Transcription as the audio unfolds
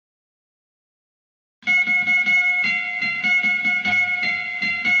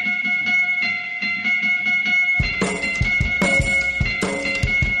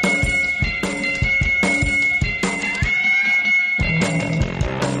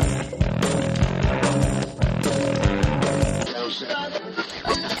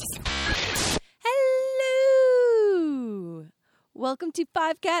welcome to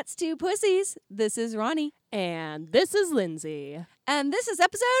Five Cats, Two Pussies. This is Ronnie. And this is Lindsay. And this is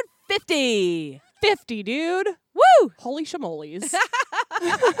episode 50. 50, dude. Woo! Holy shamolies.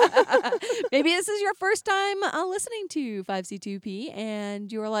 Maybe this is your first time listening to 5C2P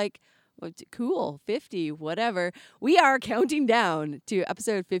and you were like, well, cool, 50, whatever. We are counting down to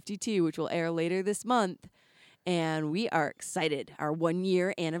episode 52, which will air later this month. And we are excited. Our 1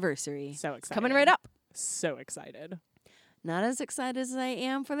 year anniversary. So excited. It's coming right up. So excited. Not as excited as I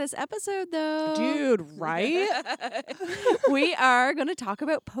am for this episode, though. Dude, right? We are going to talk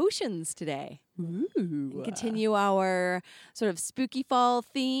about potions today. Ooh. Continue our sort of spooky fall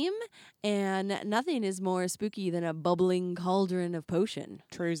theme. And nothing is more spooky than a bubbling cauldron of potion.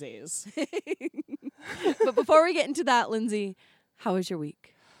 Truesies. But before we get into that, Lindsay, how was your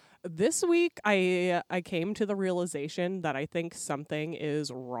week? This week, I came to the realization that I think something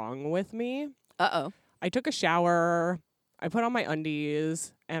is wrong with me. Uh-oh. I took a shower, I put on my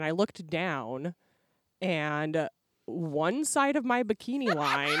undies, and I looked down, and one side of my bikini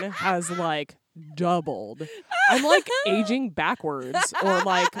line has, like, doubled. I'm, like, aging backwards, or,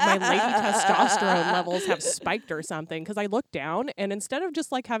 like, my lady testosterone levels have spiked or something, because I looked down, and instead of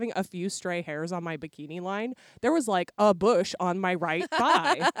just, like, having a few stray hairs on my bikini line, there was, like, a bush on my right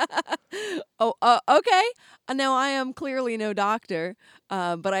thigh. Okay. Now, I am clearly no doctor,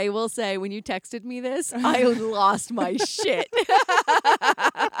 but I will say, when you texted me this, I lost my shit.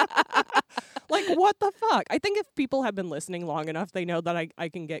 Like, what the fuck? I think if people have been listening long enough, they know that I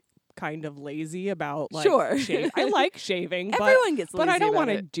can get kind of lazy about, like, Sure. I like shaving, Everyone gets lazy but I don't want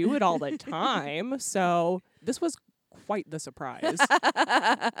to do it all the time. So this was quite the surprise.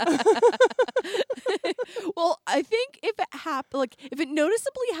 Well, I think if it if it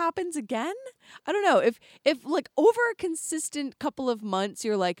noticeably happens again, I don't know, if like over a consistent couple of months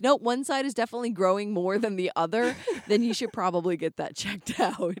you're like, no, one side is definitely growing more than the other, then you should probably get that checked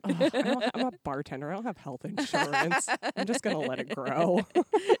out. I'm a bartender. I don't have health insurance. I'm just gonna let it grow.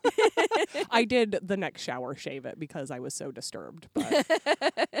 I did the next shower shave it because I was so disturbed. But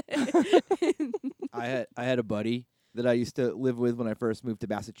I had a buddy that I used to live with when I first moved to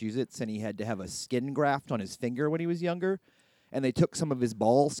Massachusetts, and he had to have a skin graft on his finger when he was younger, and they took some of his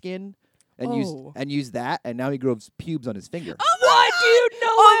ball skin and used that, and now he grows pubes on his finger. Oh what, dude? No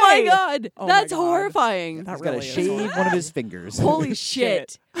way! My God, oh that's my God. horrifying. That He's got to really is shave horrifying. one of his fingers. Holy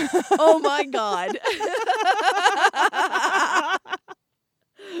shit! Oh my God!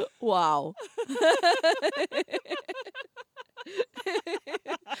 Wow.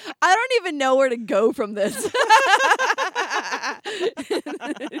 I don't even know where to go from this.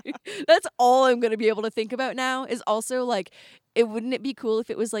 That's all I'm going to be able to think about now is also like, wouldn't it be cool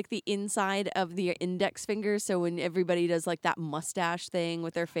if it was like the inside of the index finger? So when everybody does like that mustache thing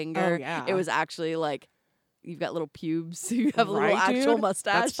with their finger, yeah. It was actually like, you've got little pubes. You have a little Right, actual dude?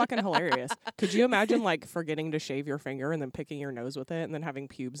 mustache. That's fucking hilarious. Could you imagine, like, forgetting to shave your finger and then picking your nose with it and then having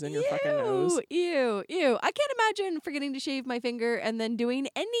pubes in your fucking nose? Ew. I can't imagine forgetting to shave my finger and then doing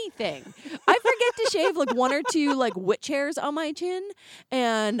anything. I forget to shave like one or two like witch hairs on my chin,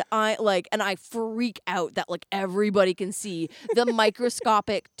 and I freak out that like everybody can see the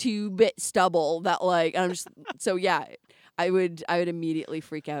microscopic 2-bit stubble that like I'm just so yeah. I would immediately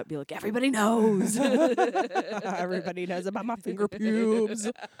freak out and be like, everybody knows. Everybody knows about my finger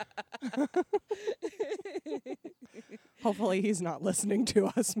pubes. Hopefully he's not listening to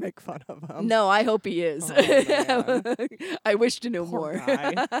us make fun of him. No, I hope he is. Oh, I wish to know Poor more.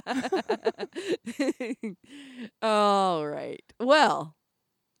 guy. All right. Well,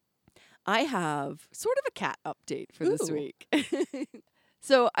 I have sort of a cat update for this Ooh. week.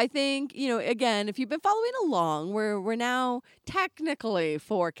 So I think, again, if you've been following along, we're now technically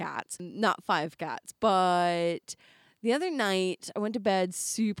 4 cats, not 5 cats. But the other night I went to bed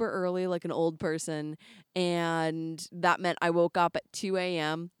super early like an old person, and that meant I woke up at 2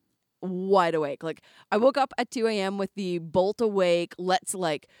 a.m. wide awake. Like I woke up at 2 a.m. with the bolt awake, let's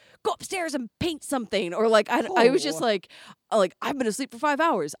like go upstairs and paint something. Or like I was just like I've been asleep for 5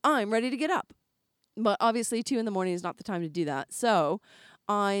 hours. I'm ready to get up. But obviously 2 a.m. is not the time to do that. So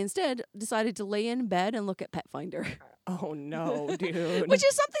I instead decided to lay in bed and look at Pet Finder. Oh, no, dude. Which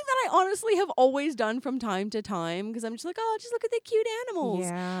is something that I honestly have always done from time to time because I'm just like, oh, just look at the cute animals.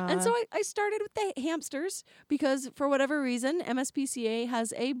 Yeah. And so I started with the hamsters because for whatever reason, MSPCA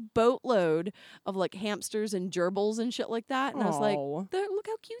has a boatload of like hamsters and gerbils and shit like that. And I was like, Aw. look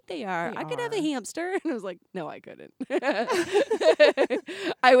how cute they are. They I could have are. a hamster. And I was like, no, I couldn't.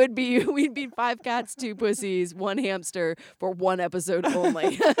 We'd be 5 cats, 2 pussies, 1 hamster for 1 episode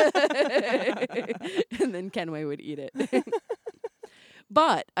only. And then Kenway would eat it.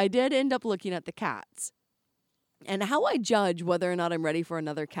 But I did end up looking at the cats. And how I judge whether or not I'm ready for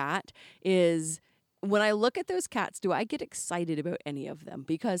another cat is when I look at those cats, do I get excited about any of them?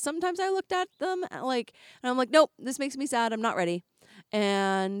 Because sometimes I looked at them and I'm like, nope, this makes me sad. I'm not ready.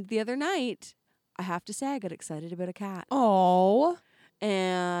 And the other night, I have to say I got excited about a cat. Oh.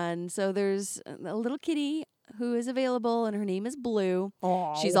 And so there's a little kitty who is available, and her name is Blue.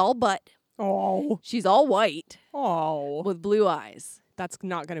 Oh. She's all butt. Oh. She's all white Oh. with blue eyes. That's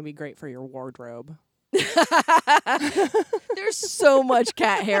not going to be great for your wardrobe. There's so much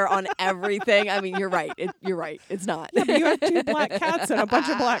cat hair on everything. I mean, you're right. You're right. It's not. Yeah, but you have 2 black cats and a bunch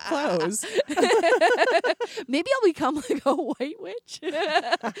of black clothes. Maybe I'll become like a white witch.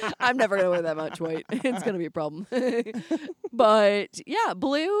 I'm never going to wear that much white. It's going to be a problem. But yeah,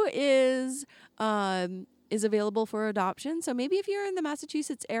 Blue is available for adoption. So maybe if you're in the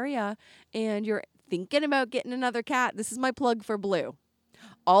Massachusetts area and you're thinking about getting another cat, this is my plug for Blue.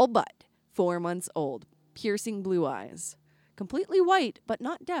 All but 4 months old, piercing blue eyes, completely white, but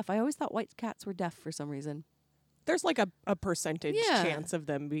not deaf. I always thought white cats were deaf for some reason. There's like a percentage chance of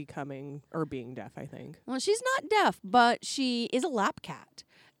them becoming or being deaf, I think. Well, she's not deaf, but she is a lap cat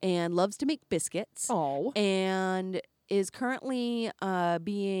and loves to make biscuits. Oh. And is currently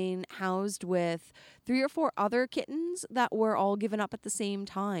being housed with 3 or 4 other kittens that were all given up at the same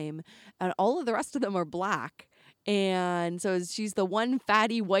time. And all of the rest of them are black. And so she's the one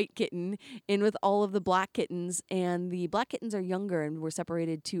fatty white kitten in with all of the black kittens. And the black kittens are younger and were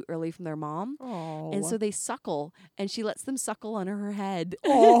separated too early from their mom. Oh. And so they suckle, and she lets them suckle on her head.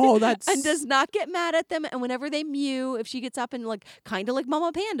 Oh, that's... And does not get mad at them. And whenever they mew, if she gets up and like, kind of like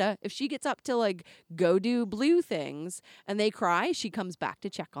Mama Panda, if she gets up to like go do Blue things and they cry, she comes back to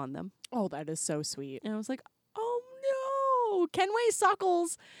check on them. Oh, that is so sweet. And I was like, oh no, Kenway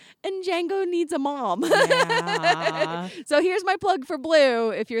suckles and Django needs a mom. Yeah. So here's my plug for Blue.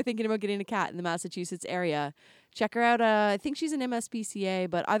 If you're thinking about getting a cat in the Massachusetts area, check her out. I think she's an MSPCA,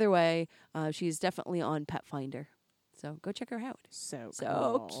 but either way, she's definitely on Pet Finder. So go check her out. So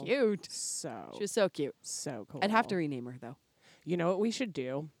cool. Cute. So She was so cute. So cool. I'd have to rename her though. You know what we should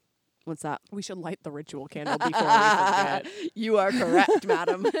do? What's that? We should light the ritual candle before we forget. You are correct,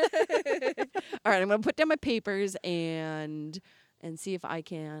 madam. All right, I'm going to put down my papers and see if I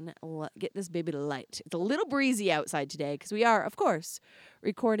can get this baby to light. It's a little breezy outside today because we are, of course,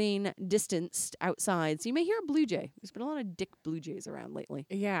 recording distanced outside. So you may hear a blue jay. There's been a lot of dick blue jays around lately.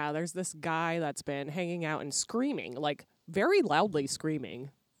 Yeah, there's this guy that's been hanging out and screaming, like very loudly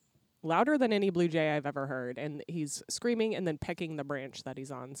screaming. Louder than any blue jay I've ever heard. And he's screaming and then pecking the branch that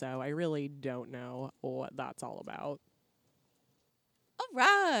he's on. So I really don't know what that's all about. All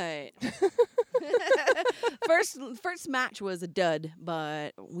right. First match was a dud,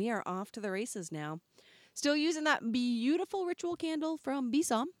 but we are off to the races now. Still using that beautiful ritual candle from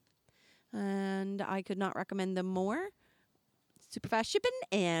BSOM. And I could not recommend them more. Super fast shipping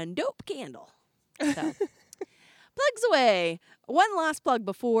and dope candle. So... Plugs away. One last plug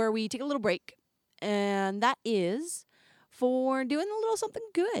before we take a little break, and that is for doing a little something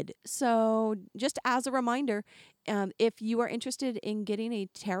good. So just as a reminder, if you are interested in getting a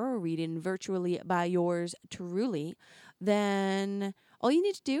tarot reading virtually by yours truly, then all you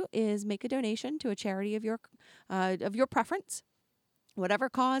need to do is make a donation to a charity of your preference. Whatever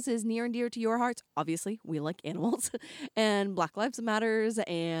cause is near and dear to your hearts. Obviously, we like animals and Black Lives Matters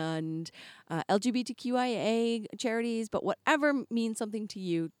and LGBTQIA charities, but whatever means something to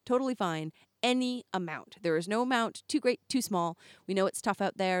you, totally fine. Any amount. There is no amount too great, too small. We know it's tough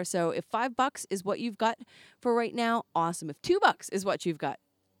out there. So if $5 is what you've got for right now, awesome. If $2 is what you've got,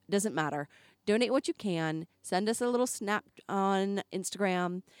 doesn't matter. Donate what you can. Send us a little snap on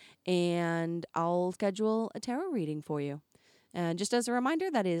Instagram, and I'll schedule a tarot reading for you. And just as a reminder,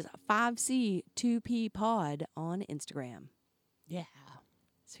 that is 5C2P Pod on Instagram. Yeah.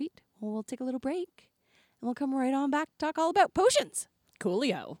 Sweet. Well, we'll take a little break, and we'll come right on back to talk all about potions.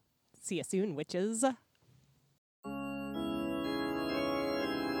 Coolio. See you soon, witches.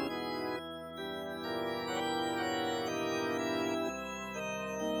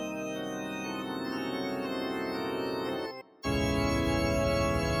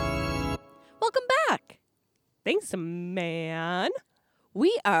 Welcome back. Thanks, man.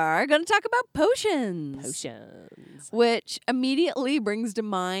 We are going to talk about potions. Potions. Which immediately brings to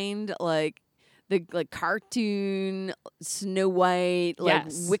mind like the cartoon Snow White, like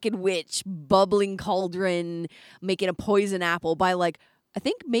Yes. Wicked Witch, bubbling cauldron, making a poison apple by like I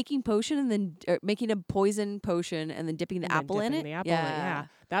think making potion and then making a poison potion and then dipping the And then apple in dipping it. the apple in it, yeah.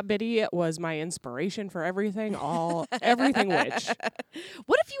 That biddy was my inspiration for everything witch.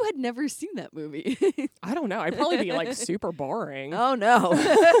 What if you had never seen that movie? I don't know. I'd probably be like super boring. Oh no.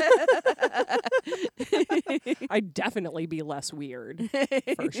 I'd definitely be less weird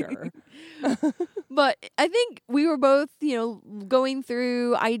for sure. But I think we were both, going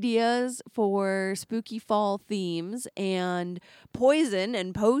through ideas for spooky fall themes, and poison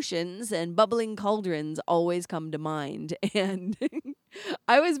and potions and bubbling cauldrons always come to mind. And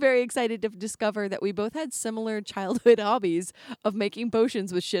I was very excited to discover that we both had similar childhood hobbies of making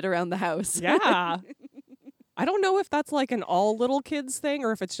potions with shit around the house. Yeah. I don't know if that's like an all little kids thing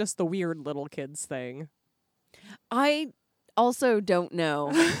or if it's just the weird little kids thing. I also don't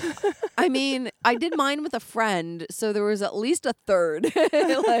know. I mean, I did mine with a friend, so there was at least a third.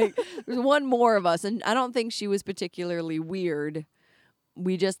 Like, there's one more of us, and I don't think she was particularly weird.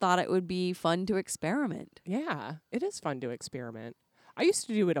 We just thought it would be fun to experiment. Yeah, it is fun to experiment. I used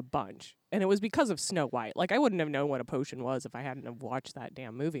to do it a bunch, and it was because of Snow White. Like, I wouldn't have known what a potion was if I hadn't have watched that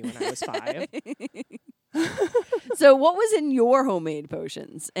damn movie when I was 5. So what was in your homemade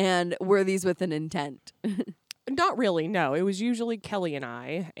potions, and were these with an intent? Not really, no. It was usually Kelly and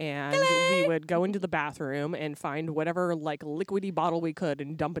I, and we would go into the bathroom and find whatever, like, liquidy bottle we could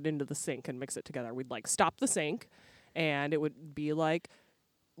and dump it into the sink and mix it together. We'd, like, stop the sink, and it would be, like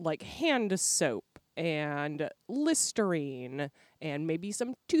hand soap and Listerine and maybe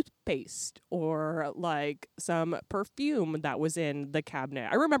some toothpaste or like some perfume that was in the cabinet.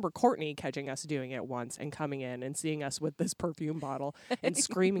 I remember Courtney catching us doing it once and coming in and seeing us with this perfume bottle and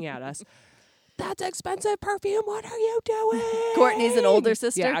screaming at us, "That's expensive perfume. What are you doing?" Courtney's an older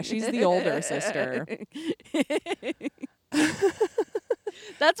sister? Yeah, she's the older sister.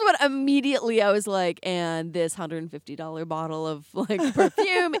 That's what immediately I was like, and this $150 bottle of like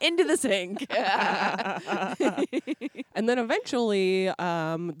perfume into the sink. And then eventually,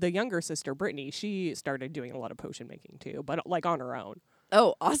 the younger sister, Brittany, she started doing a lot of potion making too, but like on her own.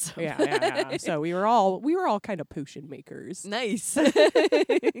 Oh, awesome. Yeah. So we were all kind of potion makers. Nice.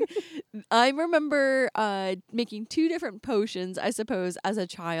 I remember making 2 different potions, I suppose, as a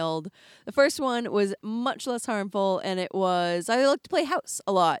child. The first one was much less harmful, and it was, I liked to play house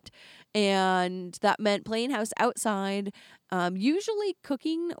a lot. And that meant playing house outside, usually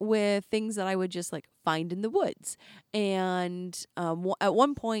cooking with things that I would just like find in the woods. And at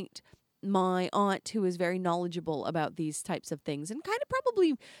one point, my aunt, who is very knowledgeable about these types of things and kind of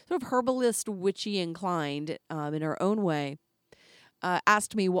probably sort of herbalist, witchy inclined in her own way,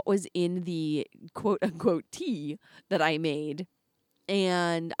 asked me what was in the quote unquote tea that I made.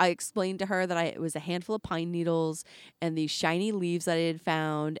 And I explained to her that it was a handful of pine needles and these shiny leaves that I had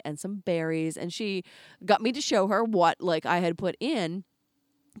found and some berries. And she got me to show her what like I had put in.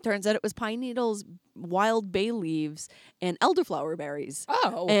 Turns out it was pine needles, wild bay leaves, and elderflower berries.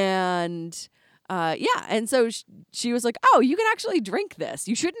 Oh. And and so she was like, "Oh, you can actually drink this.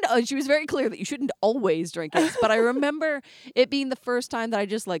 You shouldn't." She was very clear that you shouldn't always drink it. But I remember it being the first time that I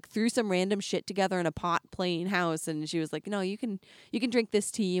just like threw some random shit together in a pot playing house, and she was like, "No, you can drink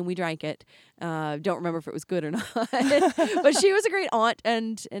this tea," and we drank it. Don't remember if it was good or not, but she was a great aunt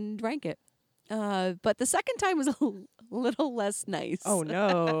and drank it. But the second time was a little less nice. Oh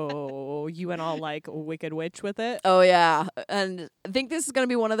no. You went all like Wicked Witch with it? Oh yeah. And I think this is going to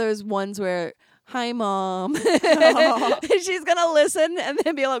be one of those ones where, "Hi Mom." She's going to listen and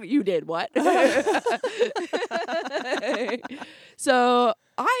then be like, "You did what?" So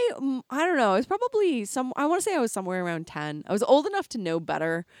I don't know. It's probably I want to say I was somewhere around 10. I was old enough to know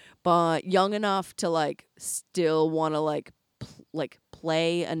better, but young enough to like still want to like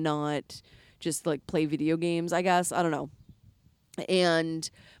play and not just like play video games, I guess. I don't know. And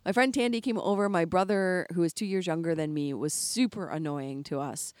my friend Tandy came over. My brother, who is 2 years younger than me, was super annoying to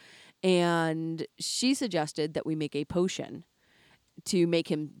us. And she suggested that we make a potion to make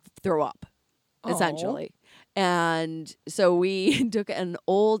him throw up, essentially. And so we took an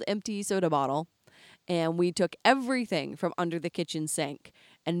old empty soda bottle and we took everything from under the kitchen sink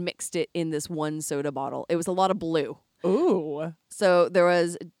and mixed it in this one soda bottle. It was a lot of blue. Ooh. So there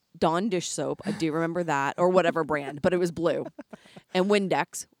was Dawn dish soap. I do remember that, or whatever brand, but it was blue. And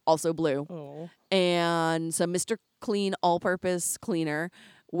Windex, also blue. Oh. And some Mr. Clean all-purpose cleaner,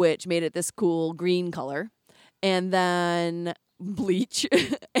 which made it this cool green color. And then bleach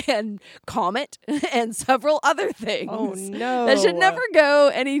and Comet and several other things. Oh no. That should never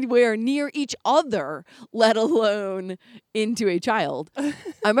go anywhere near each other, let alone into a child. I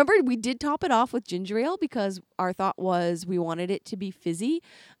remember we did top it off with ginger ale because our thought was we wanted it to be fizzy,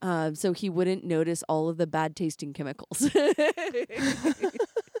 so he wouldn't notice all of the bad tasting chemicals.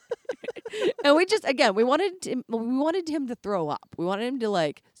 And we just, again, we wanted him to throw up. We wanted him to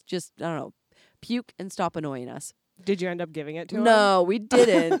like just, I don't know, puke and stop annoying us. Did you end up giving it to him? No, we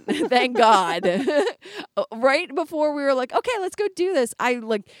didn't. Thank God. Right before we were like, okay, let's go do this, I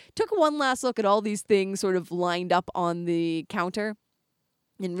like took one last look at all these things sort of lined up on the counter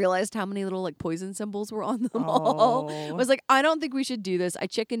and realized how many little like poison symbols were on them all. I was like, I don't think we should do this. I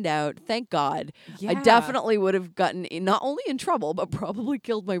chickened out. Thank God. Yeah. I definitely would have gotten not only in trouble, but probably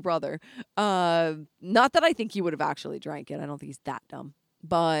killed my brother. Not that I think he would have actually drank it. I don't think he's that dumb.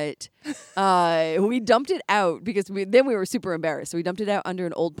 But we dumped it out because we were super embarrassed. So we dumped it out under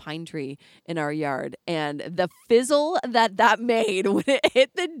an old pine tree in our yard. And the fizzle that made when it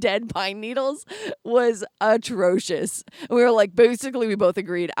hit the dead pine needles was atrocious. And we were like, basically, we both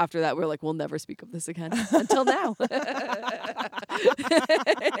agreed after that. We were like, we'll never speak of this again until now. But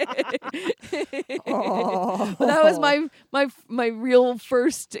that was my real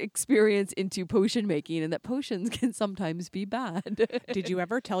first experience into potion making, and that potions can sometimes be bad. Did you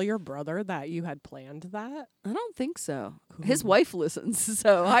ever tell your brother that you had planned that? I don't think so. His wife listens,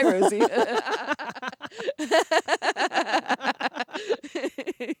 so hi, Rosie.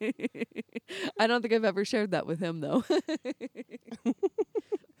 I don't think I've ever shared that with him, though.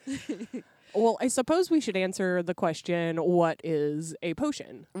 Well, I suppose we should answer the question, what is a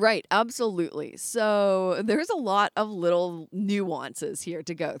potion? Right, absolutely. So there's a lot of little nuances here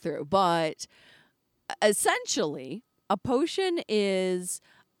to go through, but essentially, a potion is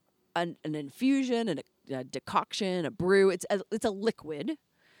an infusion, a decoction, a brew. It's a liquid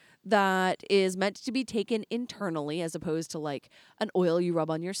that is meant to be taken internally as opposed to like an oil you rub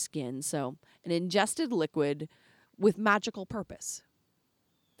on your skin. So an ingested liquid with magical purpose.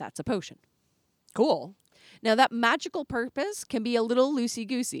 That's a potion. Cool. Now, that magical purpose can be a little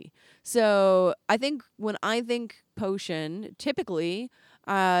loosey-goosey. So I think when I think potion, typically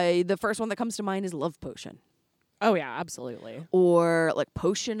the first one that comes to mind is love potion. Oh, yeah, absolutely. Or like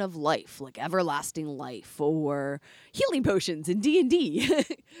potion of life, like everlasting life, or healing potions in D&D,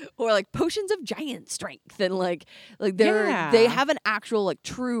 or like potions of giant strength, and like they have an actual like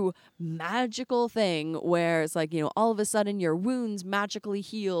true magical thing where it's like, you know, all of a sudden your wounds magically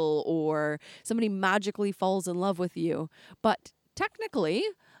heal, or somebody magically falls in love with you. But technically,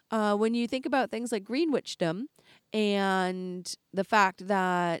 when you think about things like green witchdom and the fact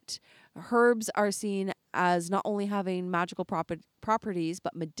that herbs are seen as not only having magical properties,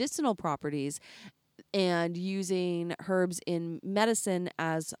 but medicinal properties, and using herbs in medicine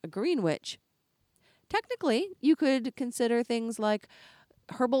as a green witch, technically you could consider things like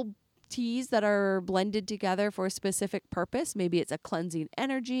herbal teas that are blended together for a specific purpose. Maybe it's a cleansing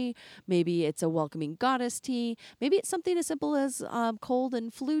energy. Maybe it's a welcoming goddess tea. Maybe it's something as simple as cold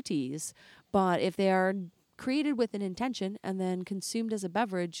and flu teas. But if they are created with an intention and then consumed as a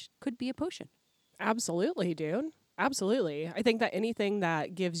beverage, could be a potion. Absolutely, dude. Absolutely. I think that anything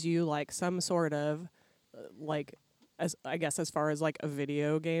that gives you like some sort of like, as I guess as far as like a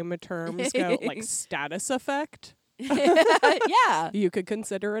video game terms go, like status effect. Yeah. You could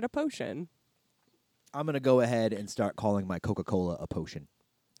consider it a potion. I'm going to go ahead and start calling my Coca-Cola a potion.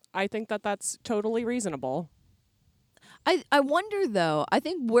 I think that that's totally reasonable. I wonder, though, I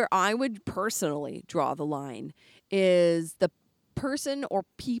think where I would personally draw the line is the person or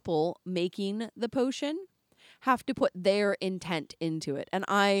people making the potion have to put their intent into it. And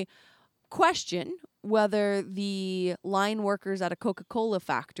I question whether the line workers at a Coca-Cola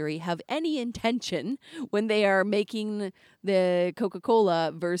factory have any intention when they are making the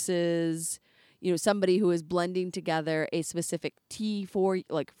Coca-Cola versus, you know, somebody who is blending together a specific tea for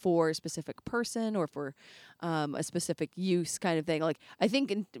a specific person or for a specific use kind of thing. Like, I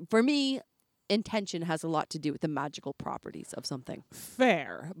think for me, intention has a lot to do with the magical properties of something.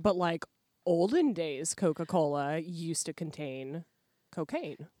 Fair, but like olden days Coca-Cola used to contain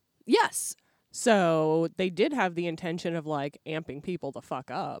cocaine. Yes. So they did have the intention of like amping people the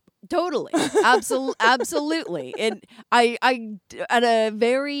fuck up. Totally. Absolutely. And I at a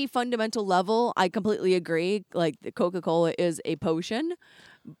very fundamental level, I completely agree. Like, the Coca-Cola is a potion,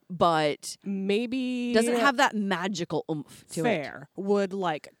 but maybe doesn't have that magical oomph to it. Fair. Would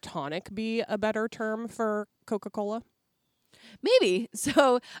like tonic be a better term for Coca-Cola? Maybe.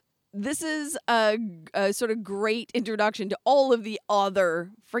 So this is a sort of great introduction to all of the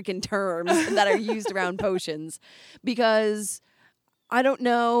other freaking terms that are used around potions, because I don't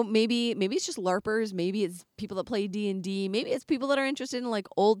know, maybe it's just LARPers, maybe it's people that play D&D, maybe it's people that are interested in like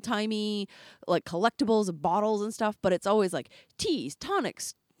old-timey like collectibles, bottles and stuff, but it's always like teas,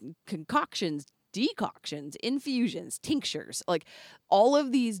 tonics, concoctions, decoctions, infusions, tinctures, like all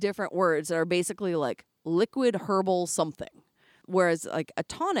of these different words that are basically like liquid herbal something. Whereas like a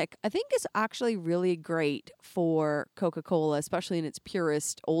tonic, I think is actually really great for Coca-Cola, especially in its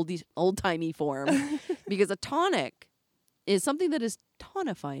purest old-timey form, because a tonic is something that is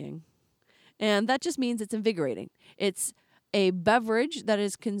tonifying. And that just means it's invigorating. It's a beverage that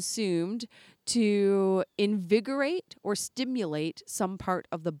is consumed to invigorate or stimulate some part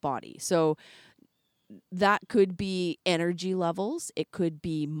of the body. So that could be energy levels. It could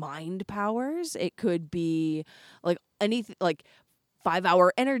be mind powers. It could be like anything, like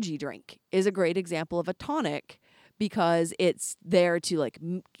 5-hour energy drink is a great example of a tonic because it's there to like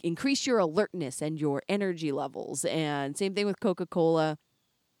increase your alertness and your energy levels. And same thing with Coca-Cola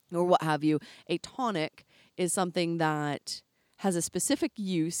or what have you. A tonic is something that has a specific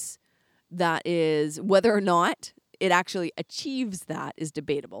use that is, whether or not it actually achieves that is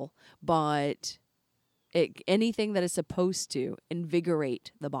debatable, but anything that is supposed to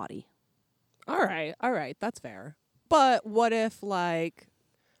invigorate the body. All right, that's fair. But what if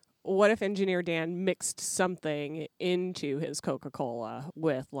Engineer Dan mixed something into his Coca-Cola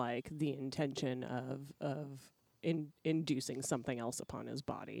with like the intention of inducing something else upon his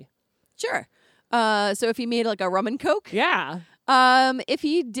body? Sure. So if he made like a rum and coke, Yeah. if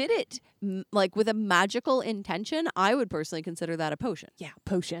he did it like with a magical intention, I would personally consider that a potion. Yeah,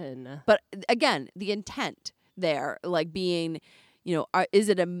 potion. But again, the intent there, like being, is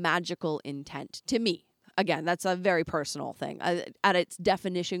it a magical intent to me? Again, that's a very personal thing. At its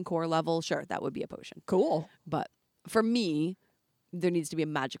definition core level, sure, that would be a potion. Cool. But for me, there needs to be a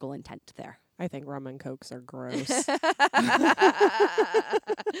magical intent there. I think rum and cokes are gross.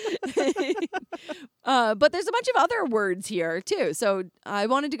 But there's a bunch of other words here too. So I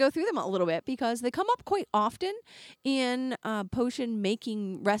wanted to go through them a little bit because they come up quite often in potion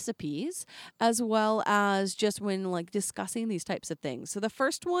making recipes, as well as just when like discussing these types of things. So the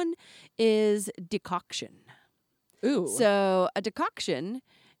first one is decoction. Ooh. So a decoction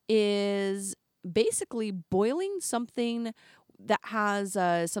is basically boiling something that has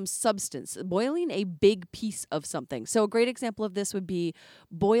some substance, boiling a big piece of something. So a great example of this would be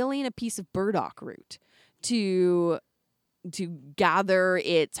boiling a piece of burdock root to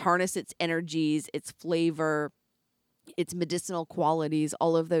harness its energies, its flavor, its medicinal qualities,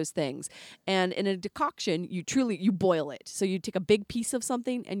 all of those things. And in a decoction, you boil it. So you take a big piece of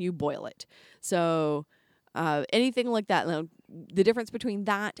something and you boil it. So anything like that. Now, the difference between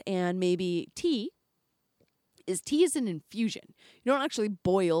that and maybe tea is an infusion. You don't actually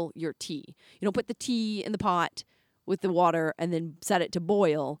boil your tea. You don't put the tea in the pot with the water and then set it to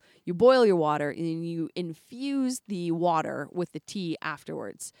boil. You boil your water and then you infuse the water with the tea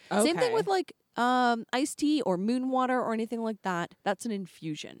afterwards. Okay. Same thing with like iced tea or moon water or anything like that. That's an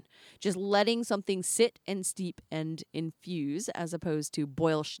infusion. Just letting something sit and steep and infuse as opposed to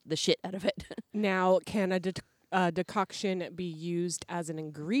boil the shit out of it. Now, can a decoction be used as an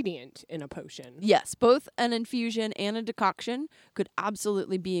ingredient in a potion? Yes, both an infusion and a decoction could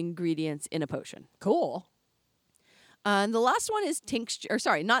absolutely be ingredients in a potion. Cool. And the last one is tincture. Or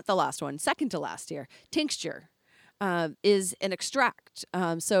sorry, not the last one. Second to last here. Tincture is an extract.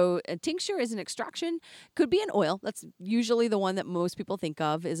 So a tincture is an extraction. Could be an oil. That's usually the one that most people think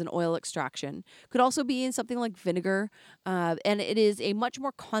of is an oil extraction. Could also be in something like vinegar. And it is a much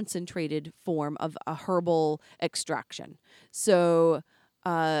more concentrated form of a herbal extraction. So,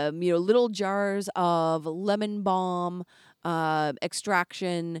 little jars of lemon balm,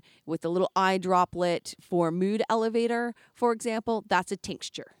 extraction with a little eye droplet for mood elevator, for example, that's a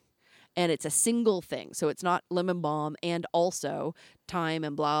tincture. And it's a single thing. So it's not lemon balm and also thyme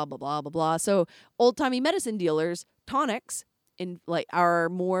and blah, blah, blah, blah, blah. So old-timey medicine dealers, tonics are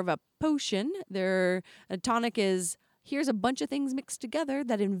more of a potion. A tonic is, here's a bunch of things mixed together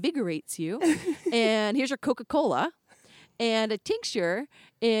that invigorates you. And here's your Coca-Cola. And a tincture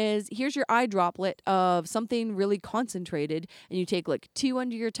is, here's your eye droplet of something really concentrated, and you take like 2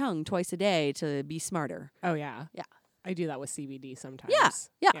 under your tongue twice a day to be smarter. Oh, yeah. Yeah. I do that with CBD sometimes.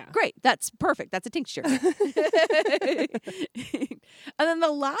 Yeah, great. That's perfect. That's a tincture. And then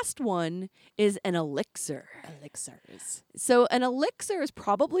the last one is an elixir. Elixirs. So an elixir is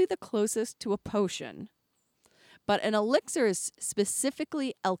probably the closest to a potion, but an elixir is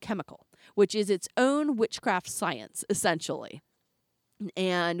specifically alchemical, which is its own witchcraft science, essentially.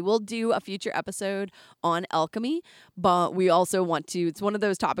 And we'll do a future episode on alchemy, but we also it's one of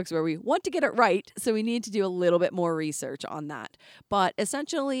those topics where we want to get it right, so we need to do a little bit more research on that. But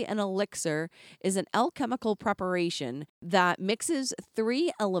essentially, an elixir is an alchemical preparation that mixes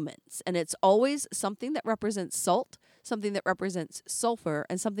 3 elements, and it's always something that represents salt, something that represents sulfur,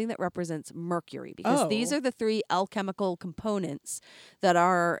 and something that represents mercury, because these are the 3 alchemical components that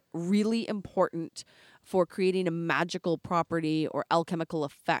are really important for creating a magical property or alchemical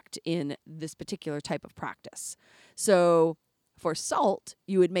effect in this particular type of practice. So for salt,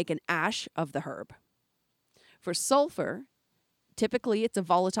 you would make an ash of the herb. For sulfur, typically it's a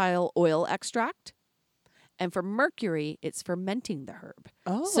volatile oil extract. And for mercury, it's fermenting the herb.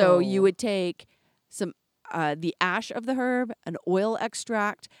 Oh. So you would take some the ash of the herb, an oil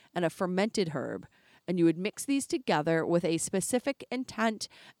extract, and a fermented herb, and you would mix these together with a specific intent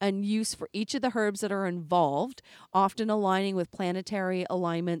and use for each of the herbs that are involved, often aligning with planetary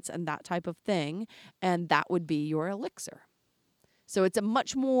alignments and that type of thing, and that would be your elixir. So it's a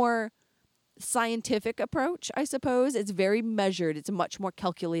much more scientific approach, I suppose. It's very measured. It's a much more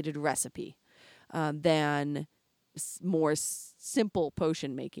calculated recipe than more simple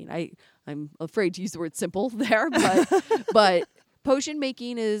potion making. I'm afraid to use the word simple there, but potion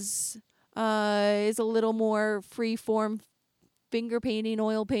making is a little more free form, finger painting,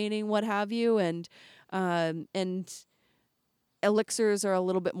 oil painting, what have you, and elixirs are a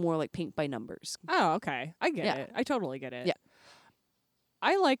little bit more like paint by numbers. Oh, okay. I get it. I totally get it. Yeah.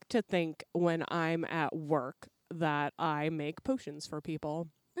 I like to think when I'm at work that I make potions for people.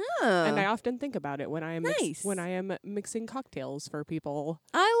 And I often think about it when I am when I am mixing cocktails for people.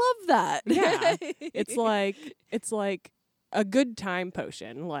 I love that. Yeah. It's like a good time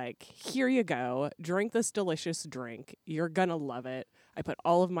potion. Like, here you go. Drink this delicious drink. You're going to love it. I put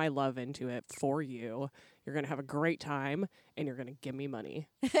all of my love into it for you. You're going to have a great time, and you're going to give me money.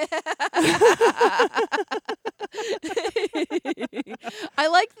 I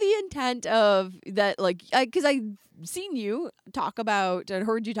like the intent of that, like, because I've seen you talk about and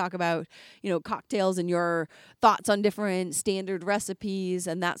heard you talk about, cocktails and your thoughts on different standard recipes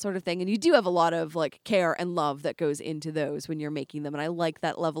and that sort of thing. And you do have a lot of like care and love that goes into those when you're making them. And I like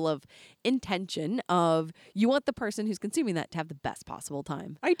that level of intention of you want the person who's consuming that to have the best possible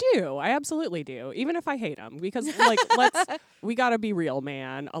time. I do. I absolutely do. Even if I hate them, because like, we got to be real,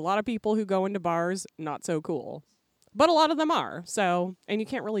 man. A lot of people who go into bars, not so cool. But a lot of them are. So, and you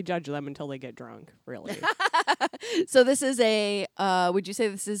can't really judge them until they get drunk, really. So this is would you say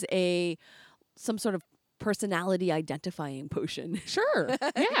this is some sort of personality identifying potion? Sure.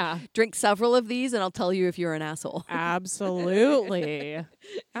 Yeah. Drink several of these and I'll tell you if you're an asshole. Absolutely.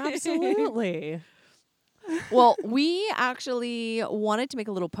 Absolutely. Well, we actually wanted to make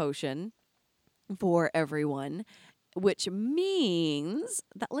a little potion for everyone, which means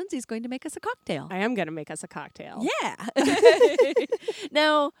that Lindsay's going to make us a cocktail. I am going to make us a cocktail. Yeah.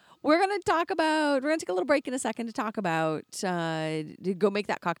 Now, we're going to take a little break in a second to talk about, to go make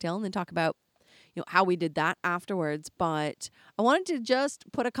that cocktail and then talk about, how we did that afterwards. But I wanted to just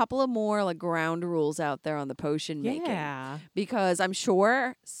put a couple of more like ground rules out there on the potion making. Yeah. Because I'm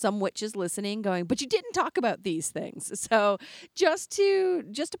sure some witch is listening going, but you didn't talk about these things. So just to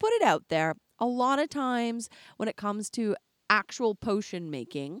put it out there, a lot of times when it comes to actual potion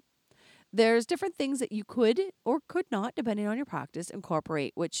making, there's different things that you could or could not, depending on your practice,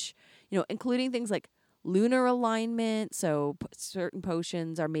 incorporate, which, including things like lunar alignment. So certain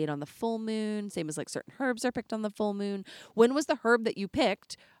potions are made on the full moon, same as like certain herbs are picked on the full moon. When was the herb that you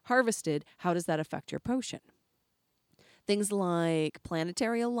picked harvested? How does that affect your potion? Things like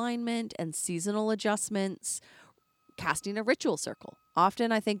planetary alignment and seasonal adjustments, casting a ritual circle.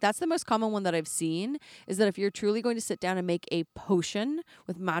 Often, I think that's the most common one that I've seen, is that if you're truly going to sit down and make a potion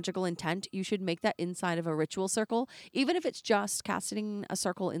with magical intent, you should make that inside of a ritual circle, even if it's just casting a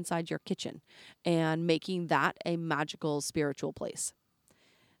circle inside your kitchen and making that a magical spiritual place.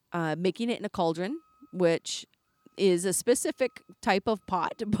 Making it in a cauldron, which is a specific type of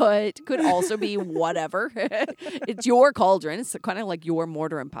pot, but could also be whatever. It's your cauldron. It's kind of like your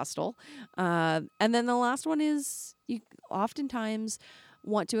mortar and pestle. And then the last one is you oftentimes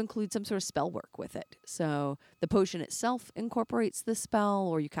want to include some sort of spell work with it. So the potion itself incorporates the spell,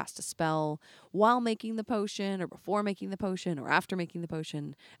 or you cast a spell while making the potion or before making the potion or after making the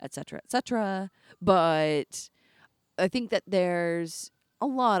potion, etc., etc. But I think that there's a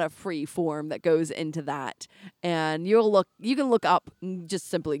lot of free form that goes into that. And you can look up, just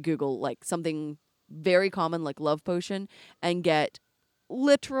simply Google like something very common like love potion and get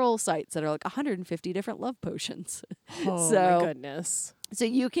literal sites that are like 150 different love potions. Oh, so, my goodness. So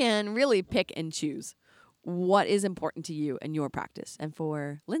you can really pick and choose what is important to you and your practice. And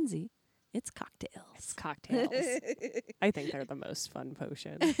for Lindsay, it's cocktails. It's cocktails. I think they're the most fun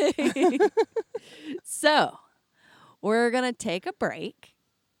potion. So we're going to take a break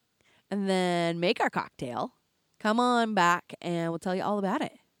and then make our cocktail. Come on back and we'll tell you all about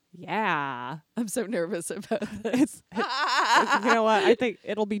it. Yeah. I'm so nervous about this. You know what? I think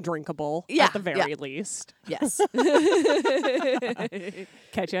it'll be drinkable at the very least. Yes.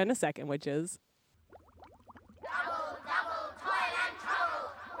 Catch you in a second, witches.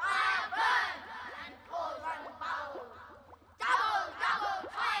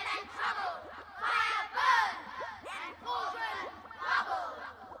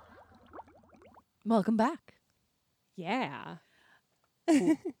 Welcome back. Yeah.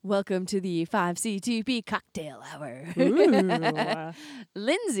 Welcome to the 5C2P cocktail hour. Ooh.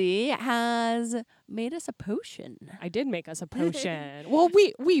 Lindsay has made us a potion. I did make us a potion. Well,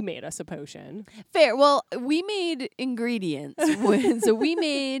 we made us a potion. Fair. Well, we made ingredients. So we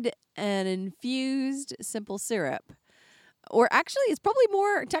made an infused simple syrup. Or actually, it's probably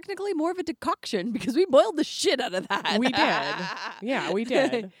technically more of a decoction because we boiled the shit out of that. We did. Yeah, we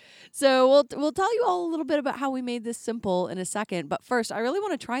did. So we'll tell you all a little bit about how we made this simple in a second. But first, I really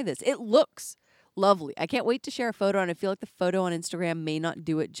want to try this. It looks lovely. I can't wait to share a photo, and I feel like the photo on Instagram may not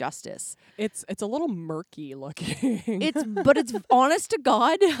do it justice. It's a little murky looking. But it's honest to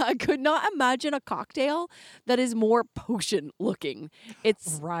God, I could not imagine a cocktail that is more potion looking.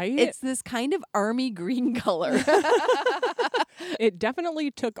 It's right. It's this kind of army green color. It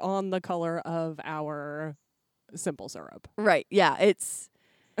definitely took on the color of our simple syrup. Right. Yeah. It's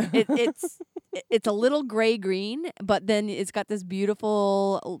a little gray green, but then it's got this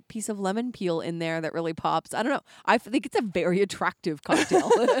beautiful piece of lemon peel in there that really pops. I don't know. I think it's a very attractive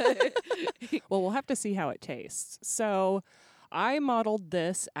cocktail. Well, we'll have to see how it tastes. So I modeled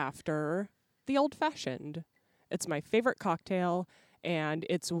this after the old fashioned. It's my favorite cocktail, and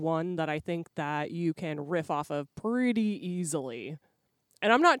it's one that I think that you can riff off of pretty easily.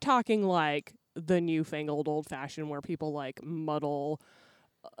 And I'm not talking like the newfangled old fashioned where people like muddle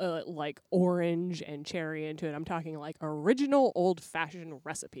like orange and cherry into it. I'm talking like original old-fashioned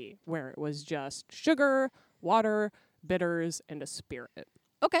recipe where it was just sugar, water, bitters, and a spirit.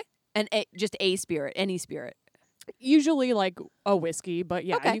 Okay. And just a spirit, any spirit. Usually like a whiskey, but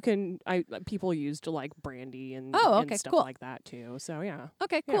yeah, Okay. you can. People used like brandy and, okay, and stuff cool. like that too. So yeah.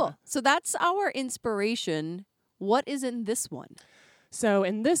 Okay, cool. Yeah. So that's our inspiration. What is in this one? So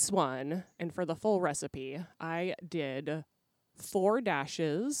in this one, and for the full recipe, I did 4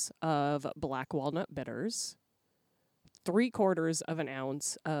 dashes of black walnut bitters, 3/4 of an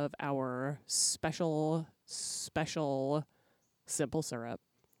ounce of our special simple syrup.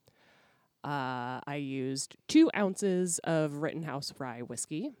 I used 2 ounces of Rittenhouse Rye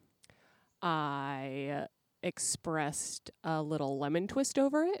whiskey. I expressed a little lemon twist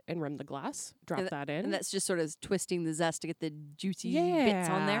over it and rimmed the glass. Drop that in. And that's just sort of twisting the zest to get the juicy bits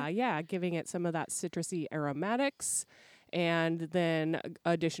on there. Yeah, giving it some of that citrusy aromatics. And then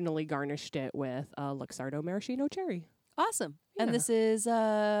additionally garnished it with a Luxardo maraschino cherry. Awesome. Yeah. And this is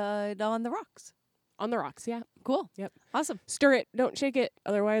on the rocks. On the rocks, yeah. Cool. Yep. Awesome. Stir it. Don't shake it.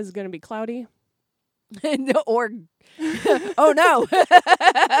 Otherwise, it's going to be cloudy. Or, oh no.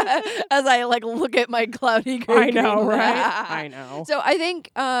 As I look at my cloudy gray I know, green. right? I know. So I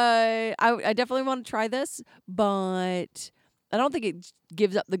think I definitely want to try this, but I don't think it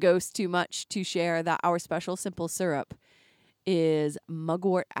gives up the ghost too much to share that our special simple syrup is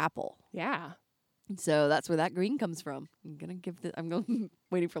mugwort apple. Yeah. So that's where that green comes from. I'm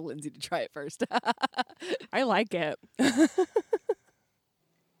waiting for Lindsay to try it first. I like it. I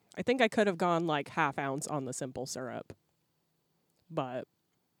think I could have gone like 1/2 ounce on the simple syrup. But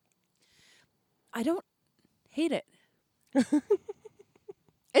I don't hate it.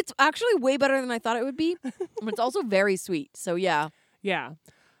 It's actually way better than I thought it would be. But it's also very sweet. So yeah. yeah.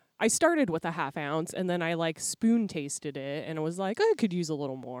 I started with 1/2 ounce and then I like spoon tasted it and it was like, I could use a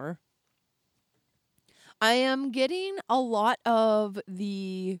little more. I am getting a lot of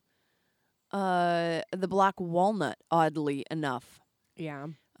the black walnut, oddly enough. Yeah.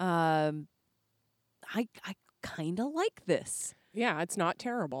 I kind of like this. Yeah, it's not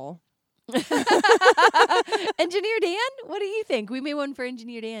terrible. Engineer Dan, what do you think? We made one for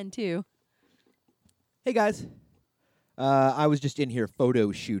Engineer Dan too. Hey guys, I was just in here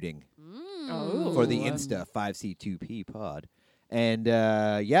photo shooting for the Insta 5C2P pod, and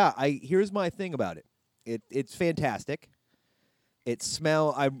here's my thing about it. It's fantastic. It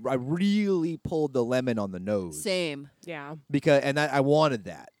smell. I really pulled the lemon on the nose. Same. Yeah. I wanted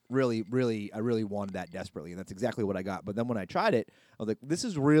that. I really wanted that desperately, and that's exactly what I got. But then when I tried it, I was like, this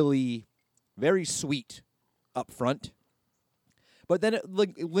is really very sweet up front. But then it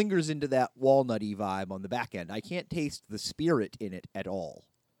lingers into that walnutty vibe on the back end. I can't taste the spirit in it at all.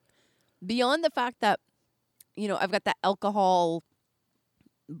 Beyond the fact that, I've got that alcohol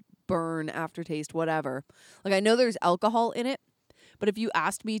burn, aftertaste, whatever. Like, I know there's alcohol in it, but if you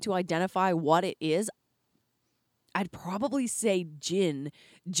asked me to identify what it is, I'd probably say gin,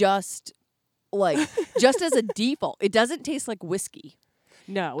 just as a default. It doesn't taste like whiskey.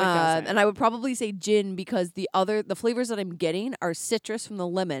 No, it doesn't. And I would probably say gin because the flavors that I'm getting are citrus from the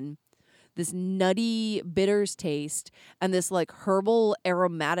lemon, this nutty bitters taste, and this like herbal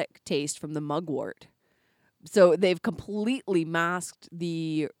aromatic taste from the mugwort. So they've completely masked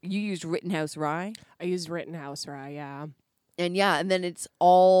you used Rittenhouse rye? I used Rittenhouse rye, yeah. And then it's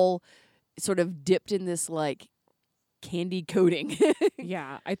all sort of dipped in this like candy coating.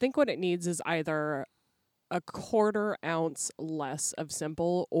 Yeah, I think what it needs is either a 1/4 ounce less of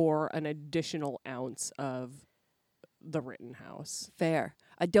simple or an additional ounce of the Rittenhouse. Fair.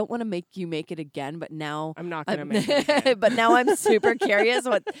 I don't want to make you make it again, but now I'm not going to make it again. but now I'm super curious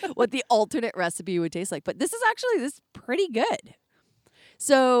what the alternate recipe would taste like. But this is pretty good.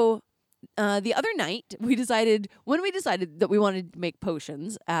 So the other night when we decided that we wanted to make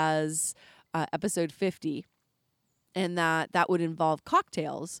potions as episode 50, and that would involve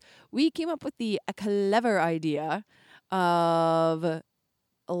cocktails, we came up with a clever idea of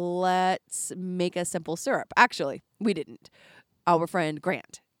let's make a simple syrup. Actually, we didn't. Our friend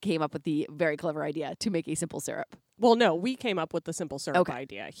Grant came up with the very clever idea to make a simple syrup. Well, no, we came up with the simple syrup Okay.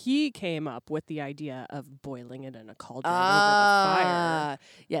 idea. He came up with the idea of boiling it in a cauldron over the fire.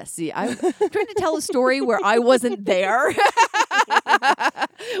 Yeah, see, I'm trying to tell a story where I wasn't there.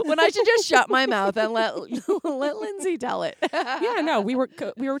 When I should just shut my mouth and let Lindsay tell it. Yeah, no, we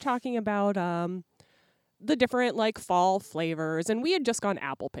were talking about the different like fall flavors, and we had just gone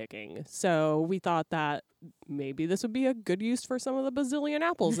apple picking, so we thought that maybe this would be a good use for some of the bazillion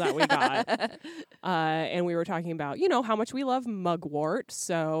apples that we got. And we were talking about how much we love mugwort,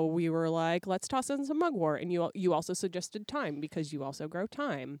 so we were like, let's toss in some mugwort. And you also suggested thyme because you also grow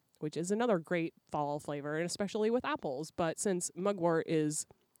thyme, which is another great fall flavor, and especially with apples. But since mugwort is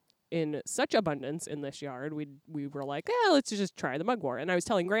in such abundance in this yard, we were like, let's just try the mugwort. And I was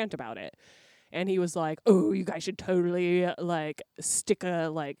telling Grant about it. And he was like, "Oh, you guys should totally like stick a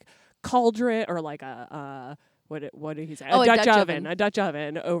like cauldron or like a what did he say? Oh, a Dutch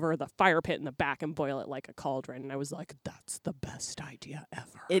oven over the fire pit in the back and boil it like a cauldron." And I was like, "That's the best idea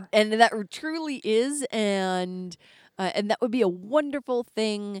ever." And that truly is, and that would be a wonderful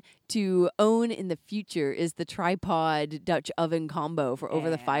thing to own in the future, is the tripod Dutch oven combo for over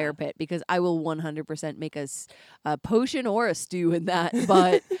the fire pit, because I will 100% make us a potion or a stew in that.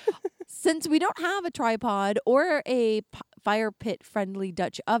 But since we don't have a tripod or a fire pit friendly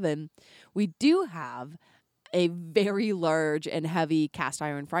Dutch oven, we do have a very large and heavy cast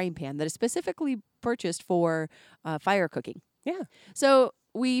iron frying pan that is specifically purchased for fire cooking. Yeah. So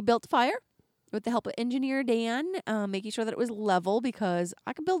we built a fire with the help of engineer Dan, making sure that it was level, because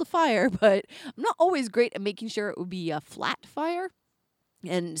I can build a fire, but I'm not always great at making sure it would be a flat fire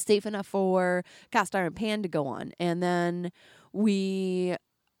and safe enough for cast iron pan to go on. And then we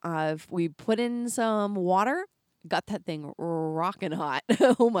put in some water, got that thing rocking hot.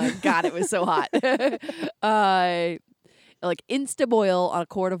 Oh my God, it was so hot. Like insta boil on a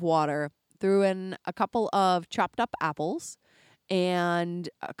quart of water, threw in a couple of chopped up apples and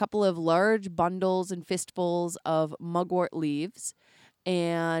a couple of large bundles and fistfuls of mugwort leaves,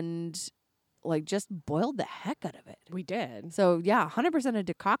 and like just boiled the heck out of it. We did. So yeah, 100% a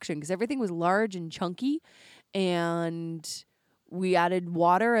decoction, because everything was large and chunky, and we added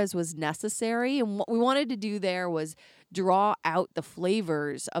water as was necessary. And what we wanted to do there was draw out the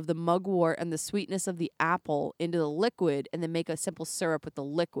flavors of the mugwort and the sweetness of the apple into the liquid, and then make a simple syrup with the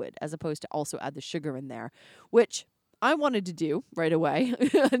liquid, as opposed to also add the sugar in there, which I wanted to do right away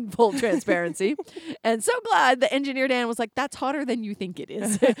in full transparency. And so glad the engineer Dan was like, that's hotter than you think it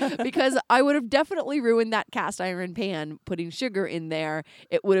is. Because I would have definitely ruined that cast iron pan putting sugar in there.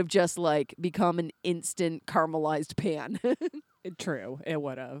 It would have just like become an instant caramelized pan. True, it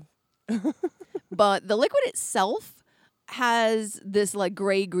would have. But the liquid itself has this like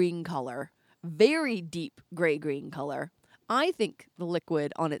gray-green color, very deep gray-green color. I think the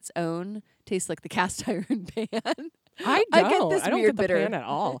liquid on its own tastes like the cast iron pan. I don't. I get this I don't weird get the bitter pan at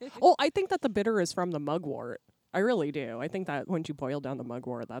all. Oh, I think that the bitter is from the mugwort. I really do. I think that when you boil down the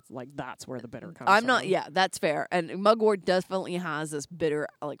mugwort, that's where the bitter comes from. Yeah, that's fair. And mugwort definitely has this bitter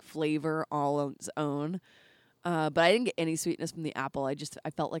like flavor all on its own. But I didn't get any sweetness from the apple. I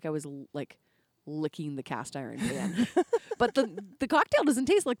felt like I was like licking the cast iron pan. But the cocktail doesn't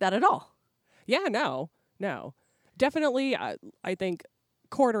taste like that at all. Yeah, no. Definitely, I think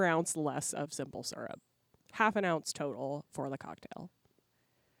 1/4 ounce less of simple syrup. 1/2 ounce total for the cocktail.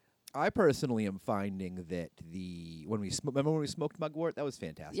 I personally am finding that remember when we smoked mugwort? That was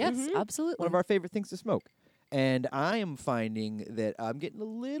fantastic. Yes, absolutely. One of our favorite things to smoke. And I am finding that I'm getting a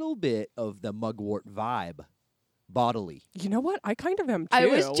little bit of the mugwort vibe bodily. You know what? I kind of am too. I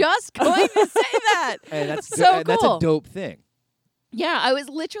was just going to say that. And that's so and that's cool. a dope thing. Yeah, I was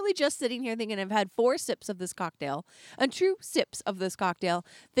literally just sitting here thinking, I've had 4 sips of this cocktail, and true sips of this cocktail,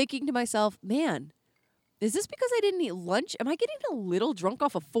 thinking to myself, man, is this because I didn't eat lunch? Am I getting a little drunk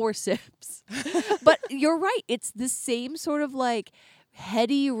off of 4 sips? But you're right. It's the same sort of like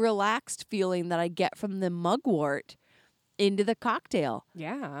heady, relaxed feeling that I get from the mugwort into the cocktail.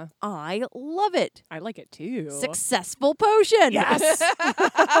 Yeah. I love it. I like it too. Successful potion. Yes.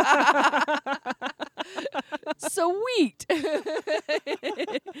 Sweet.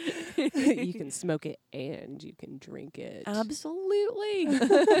 You can smoke it and you can drink it. Absolutely.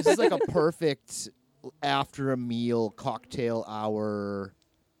 This is like a perfect after a meal cocktail hour,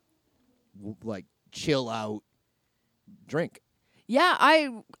 like chill out drink. Yeah,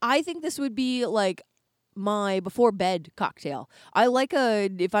 I think this would be like my before bed cocktail. I like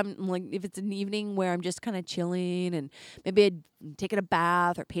if it's an evening where I'm just kind of chilling and maybe I'd taken a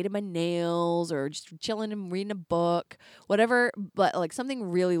bath or painted my nails or just chilling and reading a book, whatever, but like something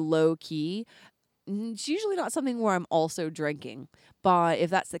really low key. It's usually not something where I'm also drinking, but if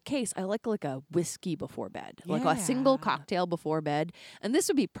that's the case, I like a whiskey before bed, like a single Yeah. cocktail before bed. And this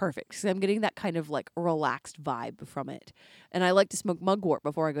would be perfect because I'm getting that kind of like relaxed vibe from it. And I like to smoke mugwort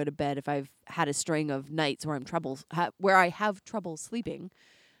before I go to bed if I've had a string of nights where where I have trouble sleeping.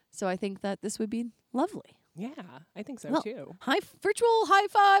 So I think that this would be lovely. Yeah, I think so Well, too. Virtual high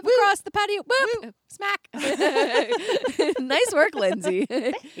five across the patio. Whoop! Smack. Nice work, Lindsay.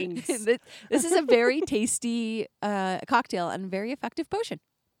 Thanks. This is a very tasty cocktail and very effective potion.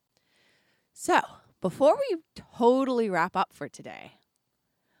 So, before we totally wrap up for today,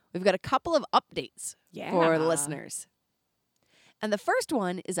 we've got a couple of updates for the listeners. And the first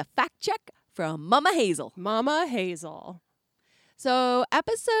one is a fact check from Mama Hazel. Mama Hazel. So,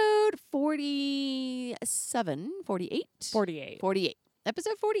 episode 47, 48? 48.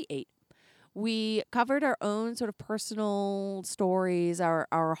 Episode 48. We covered our own sort of personal stories,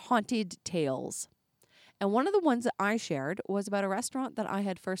 our haunted tales. And one of the ones that I shared was about a restaurant that I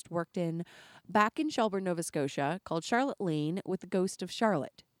had first worked in back in Shelburne, Nova Scotia, called Charlotte Lane with the Ghost of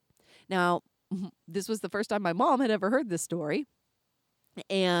Charlotte. Now, this was the first time my mom had ever heard this story.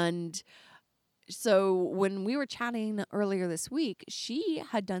 And so when we were chatting earlier this week, she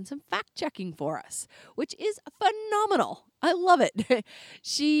had done some fact checking for us, which is phenomenal. I love it.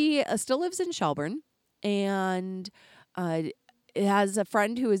 She still lives in Shelburne and has a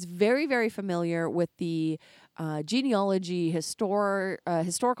friend who is very, very familiar with the genealogy,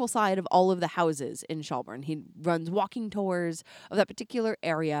 historical side of all of the houses in Shelburne. He runs walking tours of that particular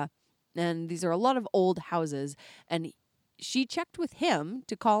area, and these are a lot of old houses, and she checked with him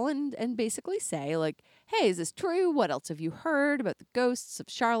to call and basically say, like, hey, is this true? What else have you heard about the ghosts of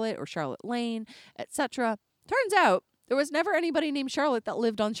Charlotte or Charlotte Lane, etc.? Turns out there was never anybody named Charlotte that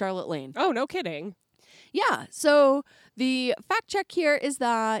lived on Charlotte Lane. Oh, no kidding. Yeah. So the fact check here is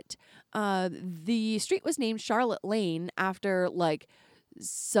that the street was named Charlotte Lane after, like,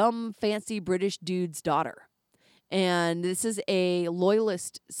 some fancy British dude's daughter. And this is a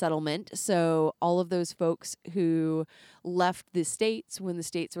loyalist settlement. So all of those folks who left the States when the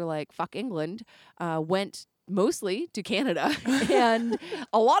States were like, fuck England, went mostly to Canada. And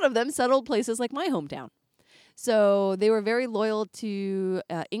a lot of them settled places like my hometown. So they were very loyal to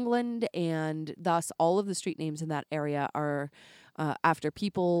England, and thus all of the street names in that area are after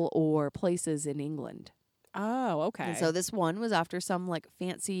people or places in England. Oh, okay. And so this one was after some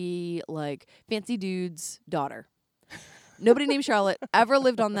fancy dude's daughter. Nobody named Charlotte ever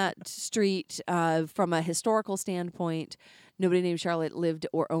lived on that street from a historical standpoint. Nobody named Charlotte lived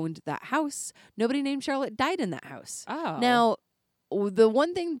or owned that house. Nobody named Charlotte died in that house. Oh. Now, the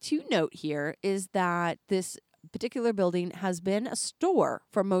one thing to note here is that this particular building has been a store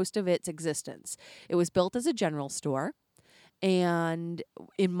for most of its existence. It was built as a general store, and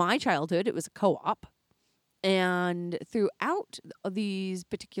in my childhood, it was a co-op. And throughout these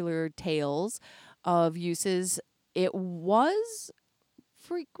particular tales of uses, it was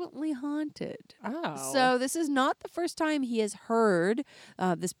frequently haunted. Oh. So this is not the first time he has heard,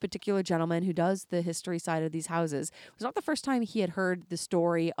 this particular gentleman who does the history side of these houses, it was not the first time he had heard the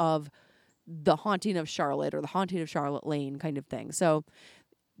story of the haunting of Charlotte or the haunting of Charlotte Lane kind of thing. So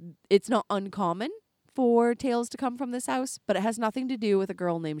it's not uncommon for tales to come from this house, but it has nothing to do with a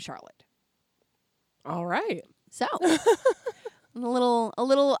girl named Charlotte. All right. So a little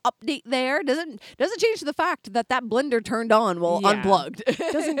update there doesn't change the fact that blender turned on while unplugged.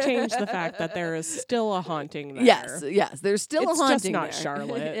 Doesn't change the fact that there is still a haunting there. Yes, there's still a haunting. It's just not there.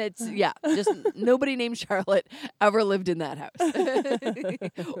 Charlotte. It's just nobody named Charlotte ever lived in that house.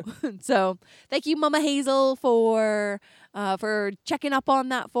 So thank you, Mama Hazel, for checking up on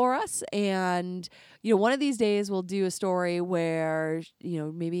that for us. And one of these days we'll do a story where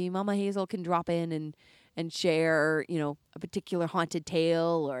maybe Mama Hazel can drop in and share, a particular haunted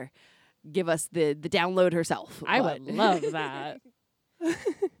tale or give us the download herself. I but- would love that.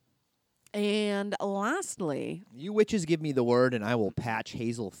 And lastly, You witches give me the word, and I will patch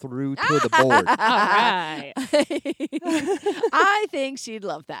Hazel through to the board. All right. I think she'd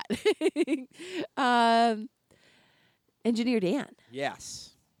love that. Engineer Dan, Yes.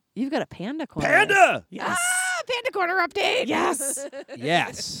 you've got a panda corner. Panda! Yes. Panda corner update. Yes.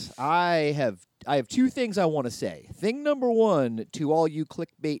 Yes. I have 2 things I want to say. Thing number 1, to all you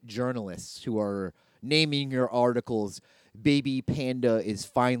clickbait journalists who are naming your articles, Baby Panda is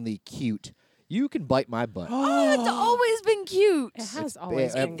finally cute. You can bite my butt. Oh, it's always been cute. It has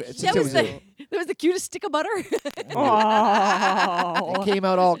always been since cute. it was that was the cutest stick of butter. Oh. It came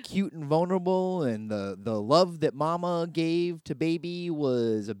out all cute and vulnerable, and the love that Mama gave to Baby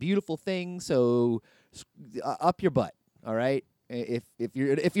was a beautiful thing. So up your butt, all right? If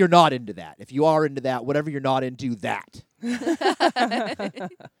you're not into that, if you are into that, whatever you're not into, that.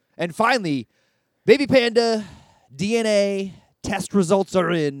 And finally, Baby Panda DNA test results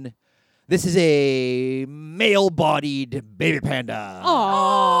are in. This is a male-bodied baby panda.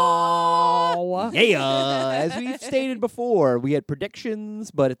 Oh. Yeah, as we've stated before, we had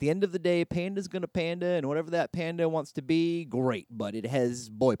predictions, but at the end of the day, panda's gonna panda, and whatever that panda wants to be, great, but it has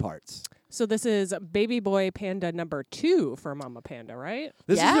boy parts. So this is baby boy panda number 2 for Mama Panda, right?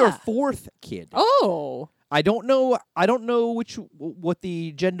 This is Yeah. their 4th kid. Oh. I don't know what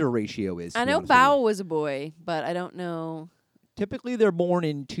the gender ratio is. to I be know honest with you. Bao was a boy, but I don't know. Typically, they're born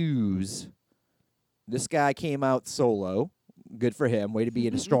in 2s. This guy came out solo. Good for him. Way to be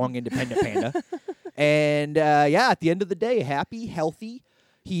a strong, independent panda. And at the end of the day, happy, healthy.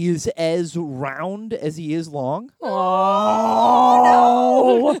 He is as round as he is long. Oh.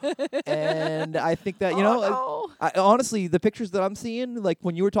 And I think that, no. honestly, the pictures that I'm seeing, like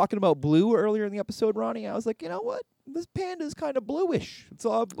when you were talking about blue earlier in the episode, Ronnie, I was like, you know what? This panda is kind of bluish. It's a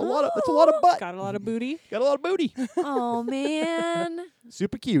lot of butt. Got a lot of booty. Got a lot of booty. Oh man.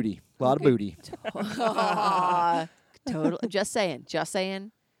 Super cutie. A lot of booty. Total. Just saying.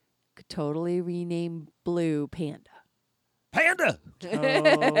 Could totally rename Blue Panda. Panda!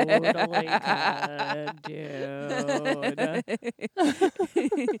 Totally could, dude.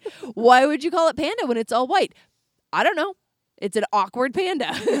 Why would you call it panda when it's all white? I don't know. It's an awkward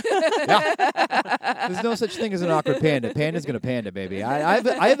panda. There's no such thing as an awkward panda. Panda's gonna panda, baby. I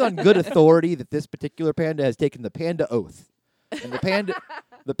have on good authority that this particular panda has taken the panda oath. And the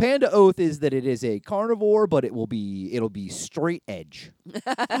panda oath is that it is a carnivore, but it'll be straight edge.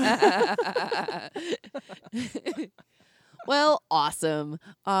 Well, awesome.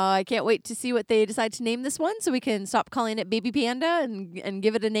 I can't wait to see what they decide to name this one so we can stop calling it Baby Panda and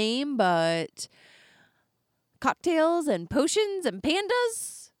give it a name, but cocktails and potions and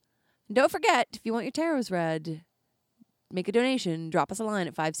pandas. And don't forget, if you want your tarots read, make a donation, drop us a line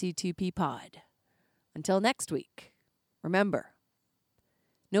at 5C2P Pod. Until next week, remember,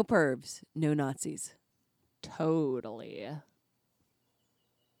 no pervs, no Nazis. Totally.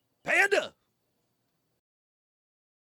 Panda!